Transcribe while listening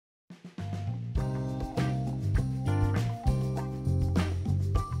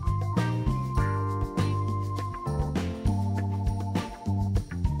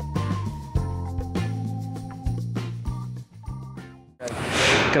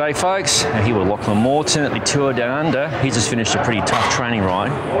G'day folks, here with Lachlan Morton at the Tour Down Under. He's just finished a pretty tough training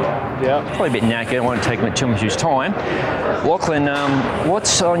ride. Yeah. Probably a bit knackered, I won't take too much of his time. Lachlan,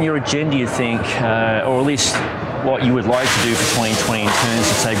 what's on your agenda, you think, or at least what you would like to do for 2020 in terms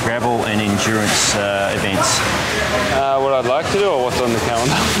of, say, gravel and endurance events? What I'd like to do or what's on the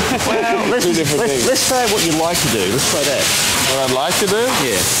calendar? Well, let's say what you'd like to do. Let's try that. What I'd like to do?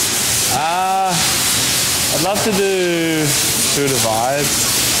 Yeah. I'd love to do Tour Divide,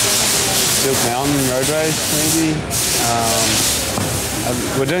 Silk Mountain Road Race, maybe.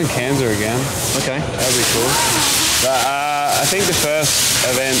 We're doing Kanza again. Okay. That'd be cool. But I think the first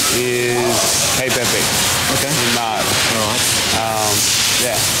event is Cape Epic. Okay. In March. All right.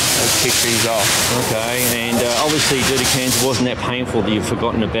 Yeah, let's kick things off. Okay, and obviously Dirty Kanza wasn't that painful that you've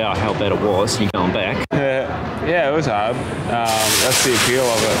forgotten about how bad it was. You're going back. Yeah, it was hard. That's the appeal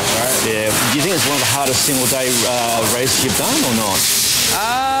of it, right? Yeah. Do you think it's one of the hardest single-day races you've done or not?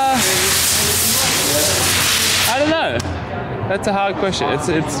 I don't know. That's a hard question. It's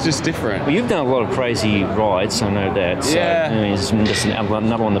just different. Well, you've done a lot of crazy rides, I know that. So, yeah. I mean, it's just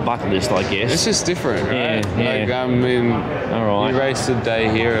another on the bucket list, I guess. It's just different, right? Yeah. Like, I mean, all right. You race a day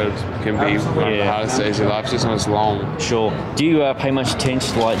here, it can be one of the hardest days of your life, just when it's long. Sure. Do you pay much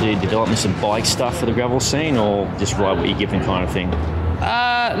attention to like the developments of bike stuff for the gravel scene, or just ride what you're given kind of thing?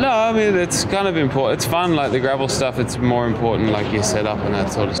 No, I mean, it's kind of important. It's fun, like the gravel stuff, it's more important, like your setup and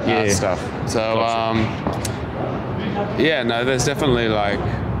that sort of stuff. So, gotcha. Yeah, no, there's definitely like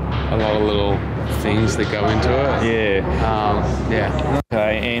a lot of little things that go into it. Yeah.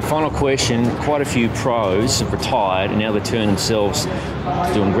 Okay, and final question, quite a few pros have retired and now they turn themselves to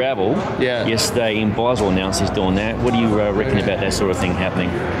doing gravel. Yeah. Yesterday in Boswell announced he's doing that. What do you reckon about that sort of thing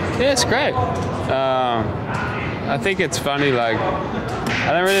happening? Yeah, it's great. I think it's funny, like,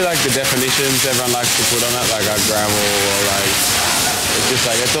 I don't really like the definitions everyone likes to put on it, like gravel or like, it's just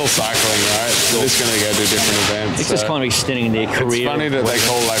like, it's all cycling, right? They're just going to go do different events. It's just kind of extending their career. It's funny that they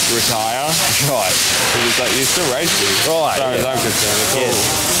call like retire. Right. It's like, you're still racing. Right. As far as I'm concerned, it's all.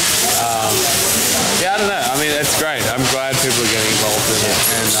 Yeah, I don't know. I mean, it's great. I'm glad people are getting involved in it.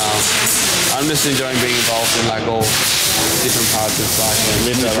 And I'm just enjoying being involved in like all different parts of cycling.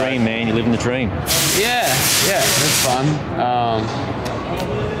 You're living the dream, man. You're living the dream. Yeah, it's fun.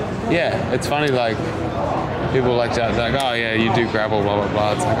 Yeah, it's funny, like, people like that, they're like, oh yeah, you do gravel, blah, blah,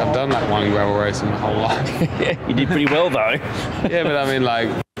 blah. It's like, I've done like one gravel race in my whole life. Yeah, you did pretty well though. Yeah, but I mean, like,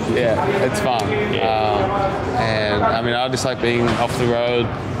 yeah, it's fun. Yeah. And I mean, I just like being off the road,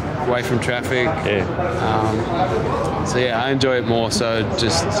 away from traffic. Yeah. So yeah, I enjoy it more so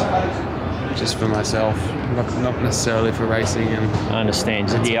just for myself, not necessarily for racing. And I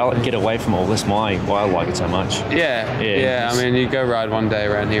understand. Yeah, I'll get away from all this. Why I like it so much. Yeah. I mean, you go ride one day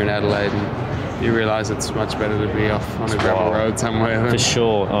around here in Adelaide and you realise it's much better to be off on a gravel road somewhere. For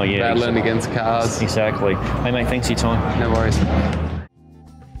sure. Oh yeah. Battling against cars. Exactly. Hey mate, thanks for your time. No worries.